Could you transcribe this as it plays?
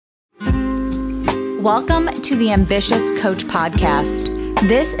Welcome to the Ambitious Coach Podcast.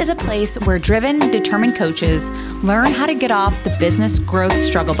 This is a place where driven, determined coaches learn how to get off the business growth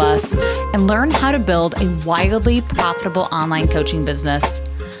struggle bus and learn how to build a wildly profitable online coaching business.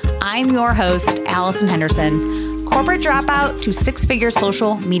 I'm your host, Allison Henderson, corporate dropout to six-figure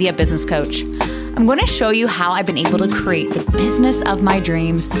social media business coach. I'm going to show you how I've been able to create the business of my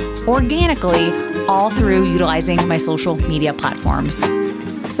dreams organically, all through utilizing my social media platforms.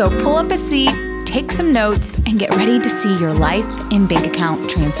 So pull up a seat, take some notes, and get ready to see your life and bank account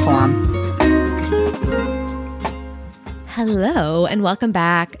transform. Hello, and welcome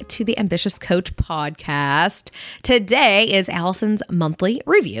back to the Ambitious Coach Podcast. Today is Allison's monthly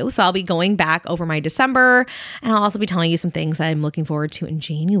review. So I'll be going back over my December, and I'll also be telling you some things I'm looking forward to in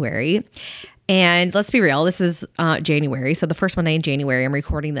January. And let's be real, this is January. So the first Monday in January, I'm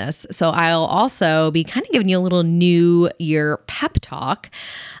recording this. So I'll also be kind of giving you a little New Year pep talk.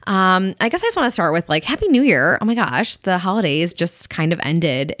 I guess I just want to start with Happy New Year. Oh my gosh, the holidays just kind of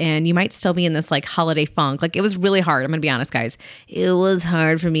ended and you might still be in this holiday funk. It was really hard. I'm going to be honest, guys. It was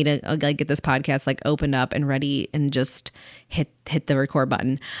hard for me to get this podcast opened up and ready and just hit the record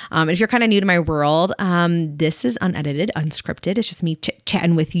button. If you're kind of new to my world, this is unedited, unscripted. It's just me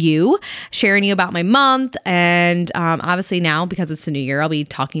chit-chatting with you, sharing you about my month. And obviously now, because it's the new year, I'll be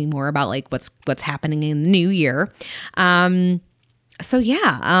talking more about what's happening in the new year. So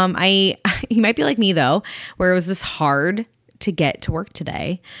yeah, you might be like me though, where it was just hard to get to work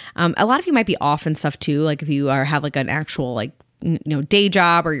today. A lot of you might be off and stuff too. If you have an actual day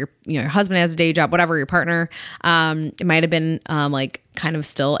job, or your husband has a day job, whatever, your partner, it might have been kind of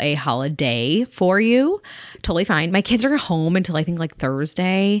still a holiday for you. Totally fine. My kids are home until I think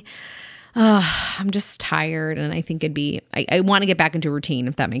Thursday. I'm just tired, and I think I want to get back into routine,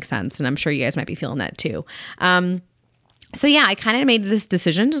 if that makes sense. And I'm sure you guys might be feeling that too. So yeah, I kind of made this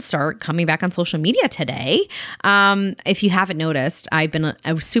decision to start coming back on social media today. If you haven't noticed, I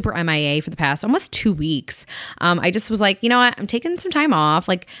was super MIA for the past almost 2 weeks. I just was you know what? I'm taking some time off.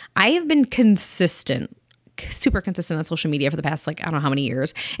 I have been super consistent on social media for the past, I don't know how many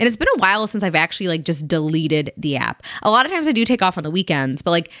years. And it's been a while since I've actually just deleted the app. A lot of times I do take off on the weekends,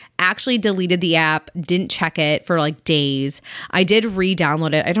 but actually deleted the app, didn't check it for days. I did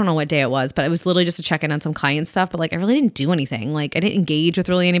re-download it. I don't know what day it was, but it was literally just to check in on some client stuff. But I really didn't do anything. I didn't engage with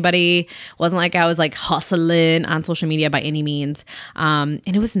really anybody. It wasn't I was hustling on social media by any means. And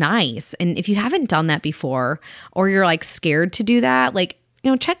it was nice. And if you haven't done that before, or you're scared to do that,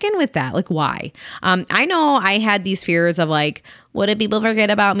 check in with that. Why? I know I had these fears of what if people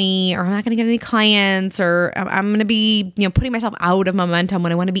forget about me, or I'm not going to get any clients, or I'm going to be, putting myself out of momentum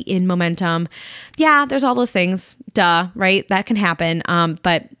when I want to be in momentum. Yeah, there's all those things. Duh, right? That can happen.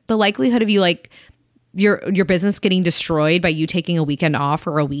 But the likelihood of you your business getting destroyed by you taking a weekend off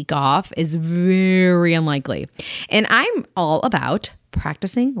or a week off is very unlikely. And I'm all about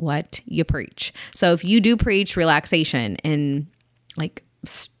practicing what you preach. So if you do preach relaxation and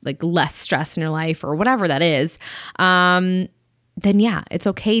less stress in your life, or whatever that is, then yeah, it's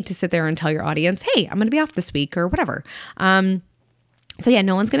okay to sit there and tell your audience, hey, I'm going to be off this week or whatever. So yeah,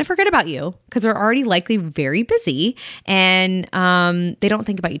 no one's going to forget about you because they're already likely very busy, and they don't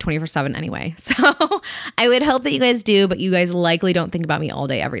think about you 24/7 anyway. So I would hope that you guys do, but you guys likely don't think about me all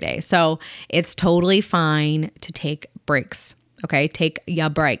day, every day. So it's totally fine to take breaks. Okay. Take ya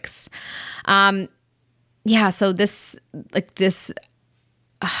breaks. Yeah. So this,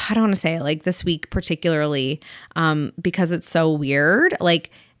 I don't want to say it this week particularly, because it's so weird.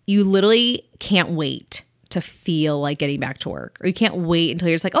 You literally can't wait to feel getting back to work, or you can't wait until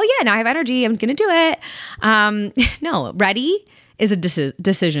you're just oh yeah, now I have energy, I'm going to do it. No, ready is a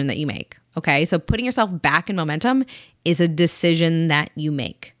decision that you make. Okay. So putting yourself back in momentum is a decision that you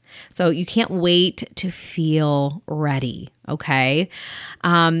make. So you can't wait to feel ready. Okay.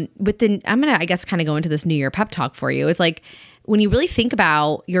 But then I'm going to, I guess, kind of go into this New Year pep talk for you. It's when you really think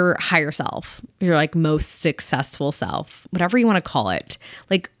about your higher self, your most successful self, whatever you want to call it,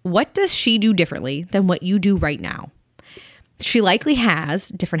 what does she do differently than what you do right now? She likely has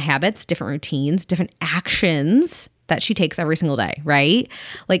different habits, different routines, different actions that she takes every single day, right?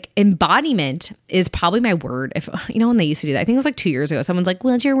 Embodiment is probably my word. If when they used to do that, I think it was 2 years ago, someone's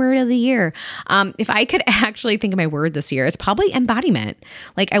what's your word of the year? If I could actually think of my word this year, it's probably embodiment.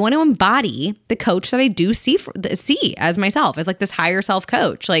 I want to embody the coach that I do see as myself, as this higher self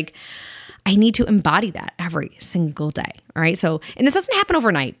coach. I need to embody that every single day. All right. So, and this doesn't happen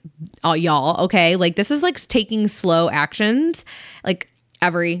overnight, y'all. Okay. This is taking slow actions,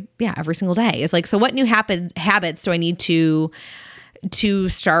 every single day. It's so what new habits do I need to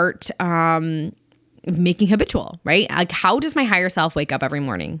start making habitual, right? Like, how does my higher self wake up every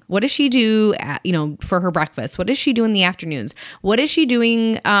morning? What does she do, for her breakfast? What does she do in the afternoons? What is she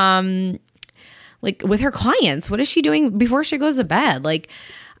doing, like with her clients? What is she doing before she goes to bed? Like,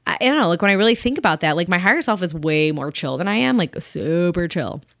 I don't know, like when I really think about that, like my higher self is way more chill than I am, like super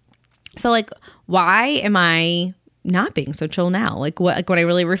chill. So like, why am I not being so chill now? Like when I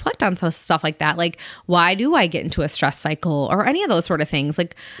really reflect on some stuff like that, like why do I get into a stress cycle or any of those sort of things?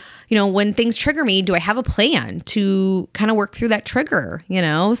 Like, when things trigger me, do I have a plan to kind of work through that trigger,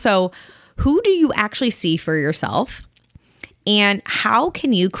 So who do you actually see for yourself? And how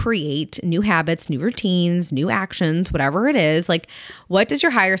can you create new habits, new routines, new actions, whatever it is? Like, what does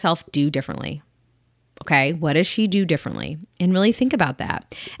your higher self do differently? Okay, what does she do differently? And really think about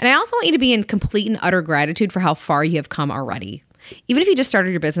that. And I also want you to be in complete and utter gratitude for how far you have come already. Even if you just started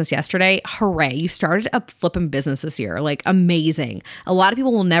your business yesterday, hooray, you started a flipping business this year. Like, amazing. A lot of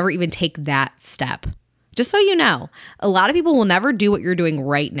people will never even take that step. Just so you know, a lot of people will never do what you're doing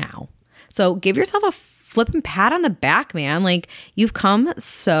right now. So give yourself a flipping pat on the back, man. Like, you've come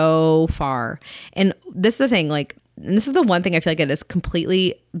so far. And this is the thing, like, and this is the one thing I feel like it has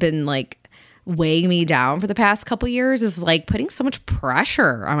completely been like weighing me down for the past couple years, is like putting so much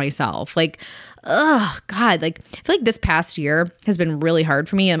pressure on myself. Like, God, like I feel like this past year has been really hard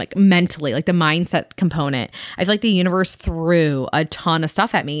for me. And like mentally, like the mindset component, I feel like the universe threw a ton of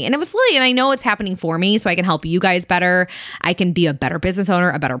stuff at me, and it was really, and I know it's happening for me so I can help you guys better. I can be a better business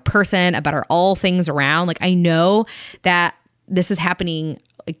owner, a better person, a better all things around. Like, I know that this is happening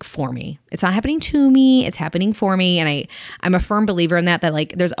like for me. It's not happening to me, it's happening for me. And I'm a firm believer in that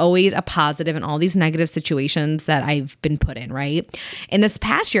like there's always a positive in all these negative situations that I've been put in, right? And this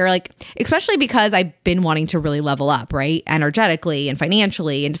past year, like, especially because I've been wanting to really level up, right? Energetically and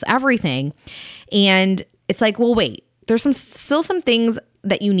financially and just everything. And it's like, well, wait, there's still some things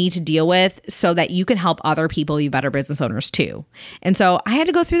that you need to deal with so that you can help other people be better business owners too. And so I had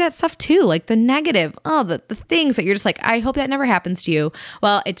to go through that stuff too, like the negative, the things that you're just like, I hope that never happens to you.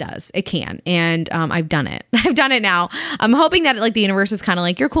 Well, it does. It can. And I've done it. I've done it now. I'm hoping that like the universe is kind of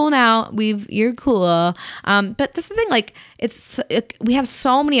like, you're cool now. You're cool. But this is the thing, like we have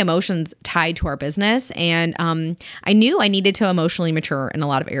so many emotions tied to our business. And I knew I needed to emotionally mature in a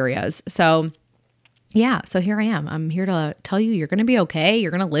lot of areas. So yeah, so here I am. I'm here to tell you you're going to be okay.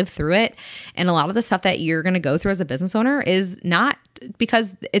 You're going to live through it. And a lot of the stuff that you're going to go through as a business owner is not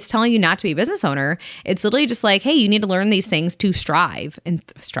because it's telling you not to be a business owner. It's literally just like, hey, you need to learn these things to thrive in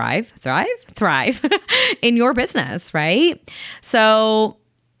your business, right? So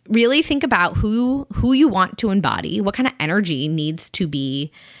really think about who you want to embody, what kind of energy needs to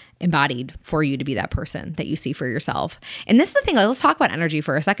be embodied for you to be that person that you see for yourself. And this is the thing, like, let's talk about energy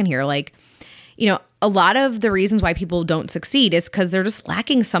for a second here. Like, a lot of the reasons why people don't succeed is because they're just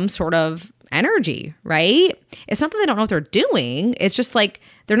lacking some sort of energy, right? It's not that they don't know what they're doing. It's just like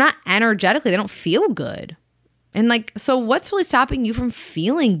they're not energetically, they don't feel good. And like, so what's really stopping you from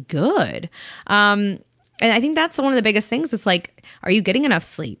feeling good? And I think that's one of the biggest things. It's like, are you getting enough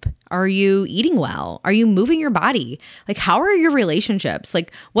sleep? Are you eating well? Are you moving your body? Like, how are your relationships?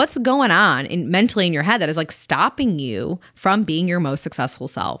 Like, what's going on mentally in your head that is like stopping you from being your most successful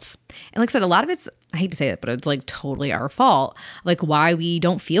self? And like I said, a lot of it's, I hate to say it, but it's like totally our fault. Like why we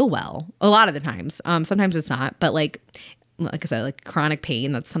don't feel well a lot of the times. Sometimes it's not, but like I said, like chronic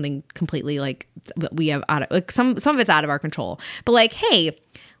pain, that's something completely like we have out of, like some of it's out of our control. But like, hey,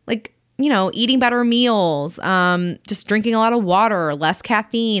 like, eating better meals, just drinking a lot of water, less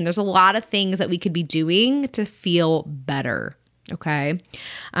caffeine. There's a lot of things that we could be doing to feel better. Okay.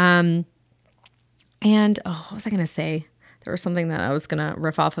 And what was I going to say? There was something that I was going to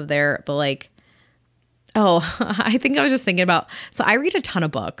riff off of there, but like, I think I was just thinking about, so I read a ton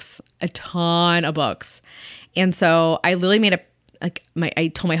of books. And so I literally I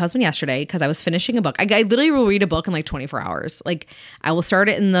told my husband yesterday, because I was finishing a book. I literally will read a book in like 24 hours. Like I will start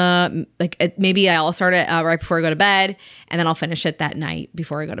it maybe I'll start it right before I go to bed, and then I'll finish it that night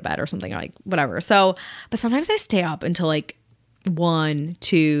before I go to bed or something, or like whatever. So, but sometimes I stay up until like 1,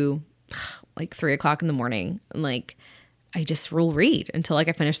 2, like 3 o'clock in the morning. And like, I just will read until like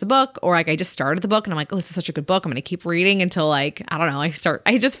I finish the book, or like I just started the book and I'm like, oh, this is such a good book. I'm going to keep reading until like, I don't know,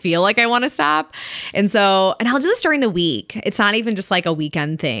 I just feel like I want to stop. And I'll do this during the week. It's not even just like a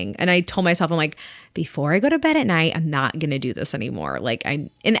weekend thing. And I told myself, I'm like, before I go to bed at night, I'm not going to do this anymore. Like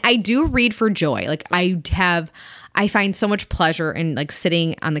I do read for joy. Like I find so much pleasure in like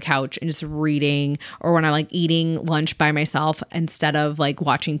sitting on the couch and just reading, or when I'm like eating lunch by myself, instead of like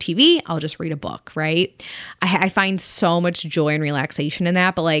watching TV, I'll just read a book, right? I find so much joy and relaxation in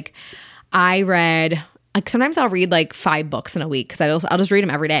that. But like I read like sometimes I'll read like 5 books in a week because I'll just read them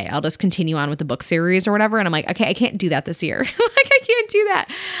every day. I'll just continue on with the book series or whatever. And I'm like, okay, I can't do that this year. Like I can't do that.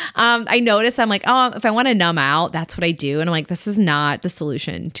 I notice I'm like, oh, if I want to numb out, that's what I do. And I'm like, this is not the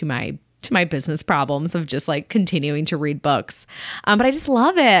solution to my business problems of just like continuing to read books. But I just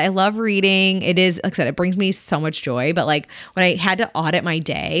love it. I love reading. It is, like I said, it brings me so much joy. But like when I had to audit my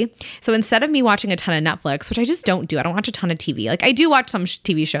day, so instead of me watching a ton of Netflix, which I just don't do, I don't watch a ton of TV. Like I do watch some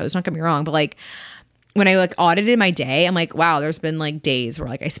TV shows, don't get me wrong, but like when I like audited my day, I'm like, wow, there's been like days where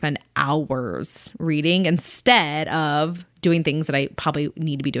like I spend hours reading instead of doing things that I probably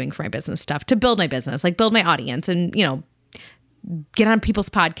need to be doing for my business stuff to build my business, like build my audience and, you know, get on people's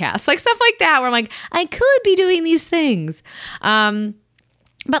podcasts, like stuff like that, where I'm like, I could be doing these things.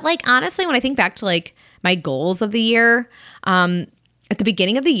 But like, honestly, when I think back to like my goals of the year, at the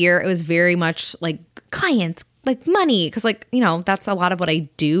beginning of the year, it was very much like clients, like money. Cause like, you know, that's a lot of what I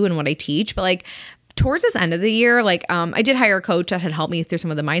do and what I teach. But like towards this end of the year, like, I did hire a coach that had helped me through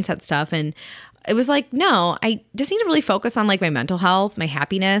some of the mindset stuff. And it was like, no, I just need to really focus on like my mental health, my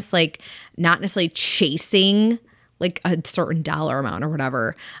happiness, like not necessarily chasing like a certain dollar amount or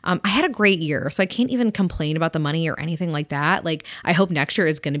whatever. I had a great year, so I can't even complain about the money or anything like that. Like, I hope next year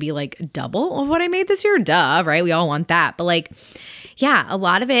is going to be like double of what I made this year. Duh, right? We all want that. But like, yeah, a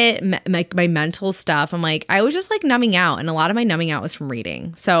lot of it, like my mental stuff, I'm like, I was just like numbing out, and a lot of my numbing out was from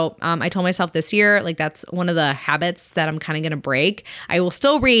reading. So I told myself this year, like that's one of the habits that I'm kind of going to break. I will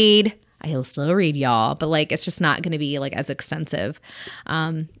still read, y'all, but like it's just not going to be like as extensive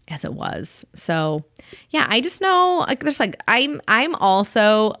as it was. So yeah, I just know like there's like I'm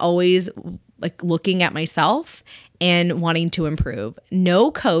also always like looking at myself and wanting to improve.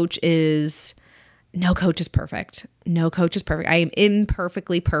 No coach is perfect. No coach is perfect. I am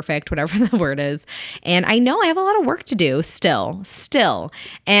imperfectly perfect, whatever the word is. And I know I have a lot of work to do still.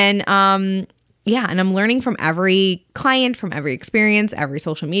 And yeah, and I'm learning from every client, from every experience, every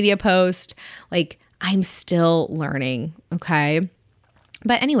social media post. Like I'm still learning, okay?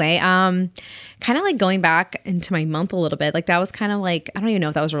 But anyway, kind of like going back into my month a little bit, like that was kind of like, I don't even know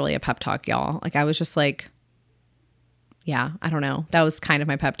if that was really a pep talk, y'all. Like I was just like, yeah, I don't know. That was kind of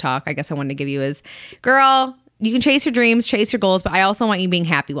my pep talk. I guess I wanted to give you is, girl, you can chase your dreams, chase your goals, but I also want you being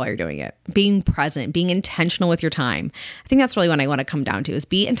happy while you're doing it, being present, being intentional with your time. I think that's really what I want to come down to is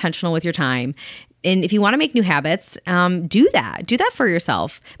be intentional with your time. And if you want to make new habits, do that for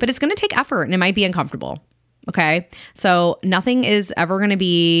yourself, but it's going to take effort and it might be uncomfortable. Okay. So nothing is ever going to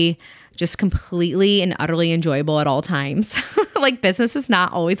be just completely and utterly enjoyable at all times. Like business is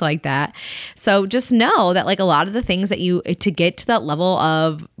not always like that. So just know that like a lot of the things that to get to that level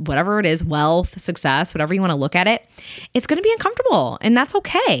of whatever it is, wealth, success, whatever you want to look at it, it's going to be uncomfortable and that's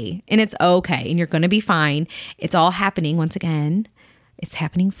okay. And it's okay. And you're going to be fine. It's all happening once again. It's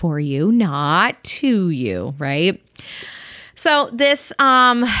happening for you, not to you, right? So this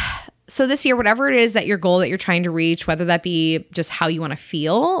year, whatever it is that your goal that you're trying to reach, whether that be just how you want to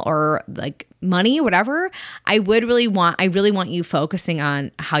feel or like money, whatever, I really want you focusing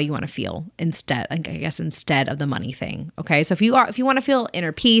on how you want to feel instead of the money thing. Okay. So if you want to feel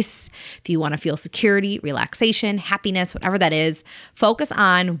inner peace, if you want to feel security, relaxation, happiness, whatever that is, focus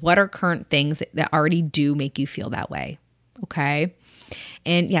on what are current things that already do make you feel that way. Okay.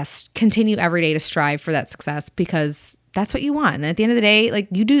 And yes, continue every day to strive for that success because that's what you want. And at the end of the day, like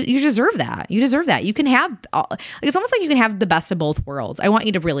you deserve that. You deserve that. You can have, it's almost like you can have the best of both worlds. I want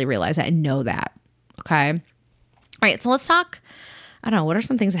you to really realize that and know that. Okay. All right. So let's talk. I don't know. What are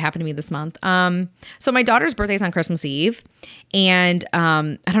some things that happened to me this month? So my daughter's birthday is on Christmas Eve. And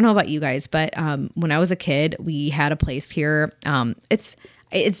I don't know about you guys, but when I was a kid, we had a place here.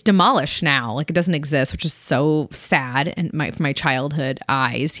 It's demolished now. Like it doesn't exist, which is so sad in my childhood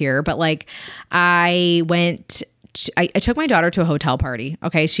eyes here. But like I took my daughter to a hotel party.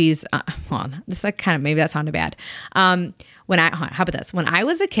 Okay. She's, hold on. This is like kind of, maybe that sounded bad. How about this? When I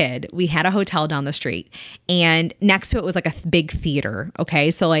was a kid, we had a hotel down the street and next to it was like a big theater.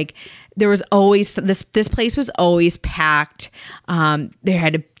 Okay. So like there was always, this place was always packed. They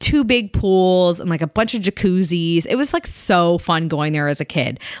had 2 big pools and like a bunch of jacuzzis. It was like so fun going there as a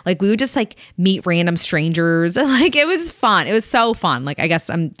kid. Like we would just like meet random strangers. Like it was fun. It was so fun. Like I guess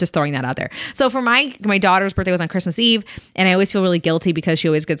I'm just throwing that out there. So for my daughter's birthday was on Christmas Eve and I always feel really guilty because she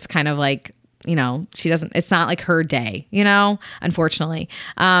always gets kind of like, you know, it's not like her day, you know, unfortunately.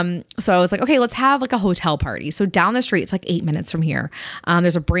 So I was like, okay, let's have like a hotel party. So down the street, it's like 8 minutes from here.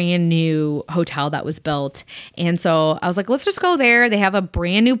 There's a brand new hotel that was built. And so I was like, let's just go there. They have a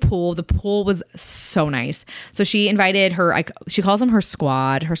brand new pool. The pool was so nice. So she invited she calls them her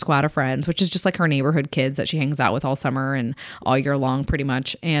squad of friends, which is just like her neighborhood kids that she hangs out with all summer and all year long pretty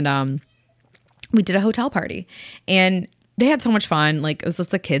much. And, we did a hotel party, and they had so much fun. Like, it was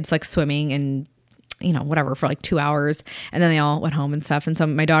just the kids like swimming and, you know, whatever, for like 2 hours. And then they all went home and stuff. And so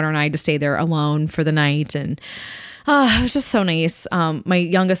my daughter and I just stayed there alone for the night. And it was just so nice. My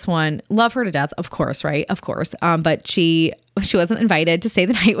youngest one, love her to death, of course, right? Of course. But she wasn't invited to stay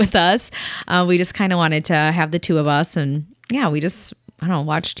the night with us. We just kind of wanted to have the two of us. And yeah, we just, I don't know,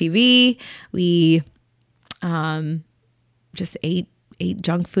 watched TV. We just ate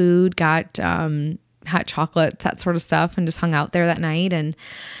junk food, got hot chocolates, that sort of stuff, and just hung out there that night. And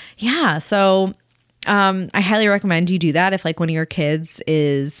yeah, so I highly recommend you do that if like one of your kids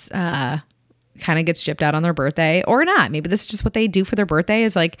is kind of gets gypped out on their birthday, or not. Maybe this is just what they do for their birthday,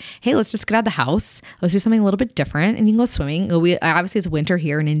 is like, hey, let's just get out of the house. Let's do something a little bit different, and you can go swimming. Obviously it's winter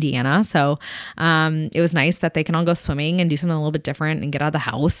here in Indiana, so it was nice that they can all go swimming and do something a little bit different and get out of the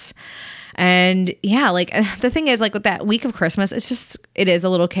house. And yeah, like the thing is, like with that week of Christmas, it is a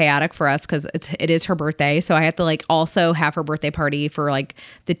little chaotic for us because it is her birthday. So I have to like also have her birthday party for like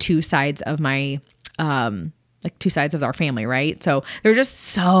the two sides of my, like two sides of our family, right? So they're just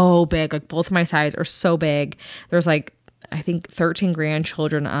so big. Like both of my sides are so big. There's like, I think 13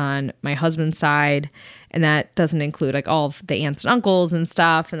 grandchildren on my husband's side. And that doesn't include like all of the aunts and uncles and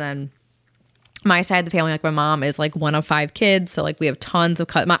stuff. And then my side of the family, like my mom is like one of 5 kids. So like we have tons of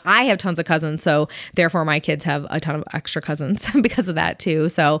I have tons of cousins. So therefore my kids have a ton of extra cousins because of that too.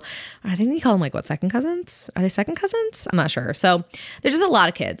 So I think they call them like what, second cousins? Are they second cousins? I'm not sure. So there's just a lot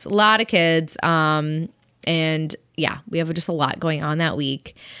of kids. And yeah, we have just a lot going on that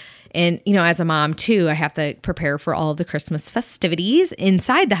week. And, you know, as a mom too, I have to prepare for all of the Christmas festivities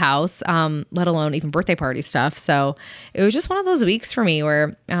inside the house, let alone even birthday party stuff. So it was just one of those weeks for me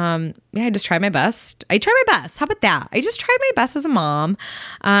where, I just tried my best. I tried my best. How about that? I just tried my best as a mom.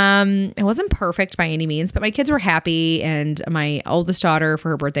 It wasn't perfect by any means, but my kids were happy, and my oldest daughter for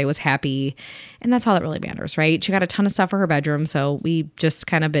her birthday was happy. And that's all that really matters, right? She got a ton of stuff for her bedroom. So we just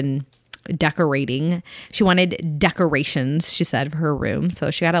kind of been decorating. She wanted decorations, she said, for her room. So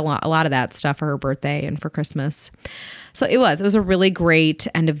she got a lot of that stuff for her birthday and for Christmas. So it was a really great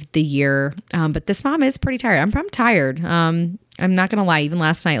end of the year. But this mom is pretty tired. I'm tired. I'm not going to lie. Even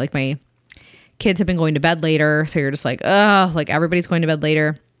last night, like my kids have been going to bed later. So you're just like, oh, like everybody's going to bed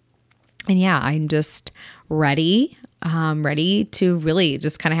later. And yeah, I'm just ready to really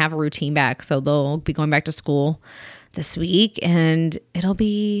just kind of have a routine back. So they'll be going back to school this week, and it'll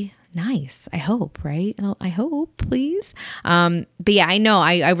be nice. I hope, right? I hope, please. But yeah, I know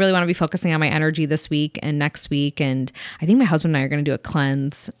I really want to be focusing on my energy this week and next week. And I think my husband and I are going to do a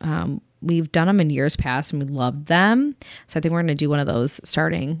cleanse. We've done them in years past and we loved them. So I think we're going to do one of those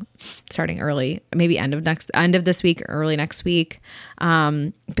starting early, maybe end of this week, early next week.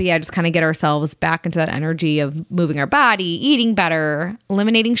 But yeah, just kind of get ourselves back into that energy of moving our body, eating better,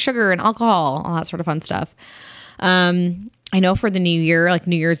 eliminating sugar and alcohol, all that sort of fun stuff. I know for the new year, like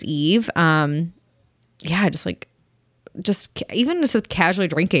New Year's Eve, yeah, just even just with casually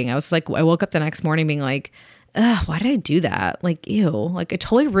drinking, I was like, I woke up the next morning being like, ugh, why did I do that? Like, ew, like it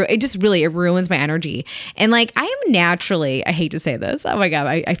totally, it ruins my energy. And like, I am naturally, I hate to say this. Oh my God,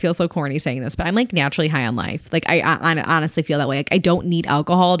 I feel so corny saying this, but I'm like naturally high on life. Like I honestly feel that way. Like I don't need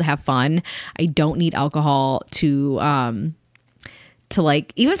alcohol to have fun. I don't need alcohol to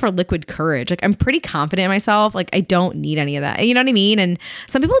like, even for liquid courage. Like I'm pretty confident in myself. Like I don't need any of that. You know what I mean? And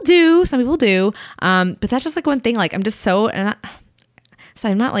some people do. But that's just like one thing. Like I'm just so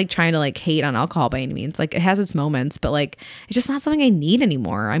I'm not like trying to like hate on alcohol by any means. Like it has its moments, but like it's just not something I need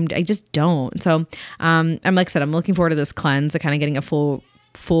anymore. I just don't. So I'm like I said, I'm looking forward to this cleanse, kind of getting a full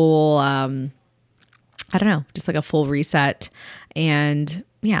I don't know, just like a full reset. And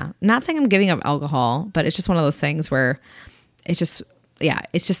yeah, not saying I'm giving up alcohol, but it's just one of those things where it's just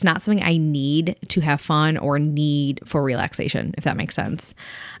not something I need to have fun or need for relaxation, if that makes sense.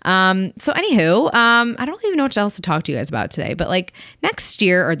 So anywho, I don't even know what else to talk to you guys about today, but like this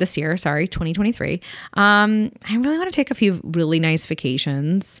year, 2023, I really want to take a few really nice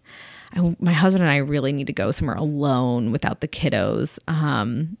vacations. My husband and I really need to go somewhere alone without the kiddos.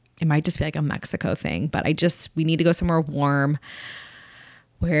 It might just be like a Mexico thing, but we need to go somewhere warm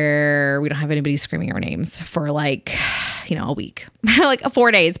where we don't have anybody screaming our names for like, a week, like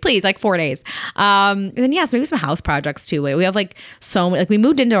 4 days, please, like 4 days. And then yes, maybe some house projects too. We have like we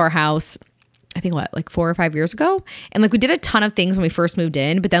moved into our house, I think like 4 or 5 years ago. And like we did a ton of things when we first moved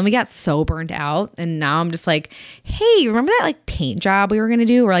in, but then we got so burnt out. And now I'm just like, hey, remember that like paint job we were going to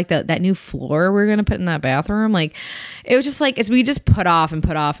do, or like that new floor we were going to put in that bathroom? Like it was just like, we just put off. And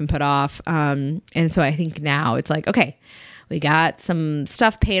so I think now it's like, okay, we got some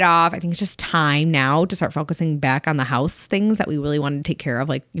stuff paid off. I think it's just time now to start focusing back on the house things that we really wanted to take care of,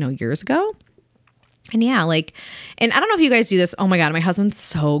 like, years ago. And yeah, like, and I don't know if you guys do this. Oh my God, my husband's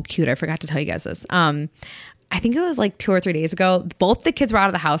so cute. I forgot to tell you guys this. I think it was like 2 or 3 days ago. Both the kids were out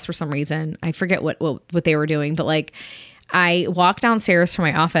of the house for some reason. I forget what they were doing, but like I walked downstairs from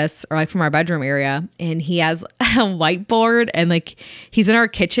my office or like from our bedroom area, and he has a whiteboard and like he's in our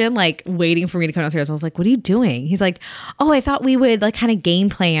kitchen, like waiting for me to come downstairs. I was like, what are you doing? He's like, oh, I thought we would like kind of game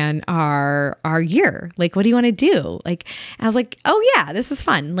plan our year. Like, what do you want to do? Like, and I was like, oh yeah, this is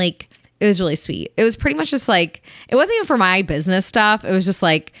fun. Like, it was really sweet. It was pretty much just like, it wasn't even for my business stuff. It was just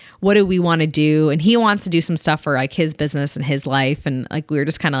like, what do we want to do? And he wants to do some stuff for like his business and his life. And like, we were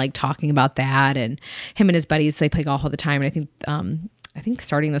just kind of like talking about that, and him and his buddies, they play golf all the time. And I think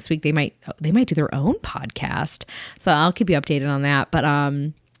starting this week, they might do their own podcast. So I'll keep you updated on that. But,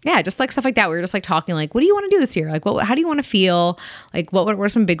 yeah, just like stuff like that. We were just like talking like, what do you want to do this year? Like, how do you want to feel? Like, what are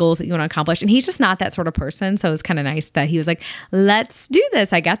some big goals that you want to accomplish? And he's just not that sort of person. So it was kind of nice that he was like, let's do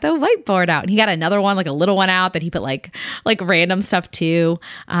this. I got the whiteboard out. And he got another one, like a little one out that he put like random stuff too.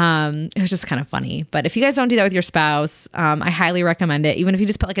 It was just kind of funny. But if you guys don't do that with your spouse, I highly recommend it. Even if you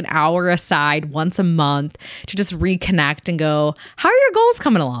just put like an hour aside once a month to just reconnect and go, how are your goals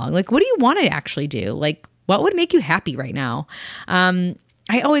coming along? Like, what do you want to actually do? Like, what would make you happy right now?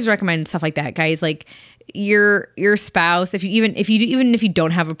 I always recommend stuff like that, guys. Like your spouse, if you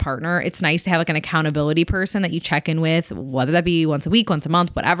don't have a partner, it's nice to have like an accountability person that you check in with, whether that be once a week, once a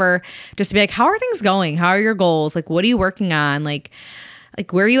month, whatever, just to be like, how are things going? How are your goals? Like, what are you working on? Like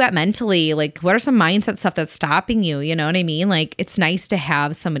where are you at mentally? Like, what are some mindset stuff that's stopping you? You know what I mean? Like, it's nice to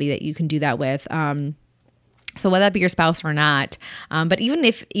have somebody that you can do that with. So whether that be your spouse or not, but even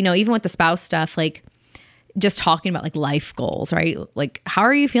if, even with the spouse stuff, like, just talking about like life goals, right? Like, how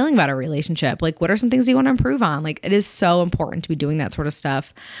are you feeling about a relationship? Like, what are some things you want to improve on? Like, it is so important to be doing that sort of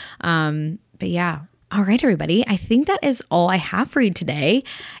stuff. But yeah. All right, everybody. I think that is all I have for you today.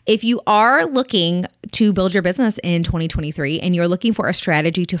 If you are looking to build your business in 2023 and you're looking for a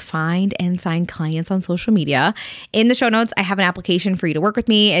strategy to find and sign clients on social media, in the show notes, I have an application for you to work with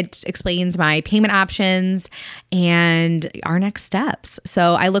me. It explains my payment options and our next steps.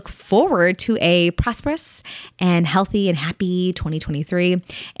 So I look forward to a prosperous and healthy and happy 2023.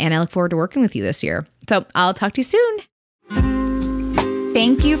 And I look forward to working with you this year. So I'll talk to you soon.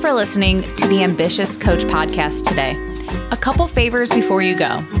 Thank you for listening to the Ambitious Coach podcast today. A couple favors before you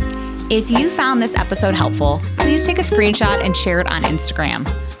go. If you found this episode helpful, please take a screenshot and share it on Instagram.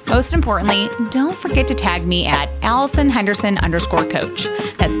 Most importantly, don't forget to tag me at Allison Henderson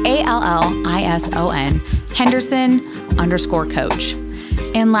 _coach. That's ALLISON Henderson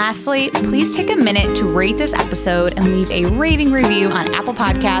 _coach. And lastly, please take a minute to rate this episode and leave a raving review on Apple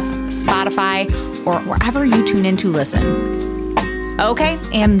Podcasts, Spotify, or wherever you tune in to listen. Okay,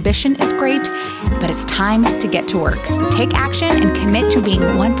 ambition is great, but it's time to get to work. Take action and commit to being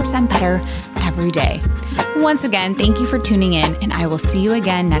 1% better every day. Once again, thank you for tuning in, and I will see you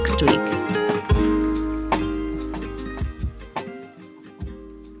again next week.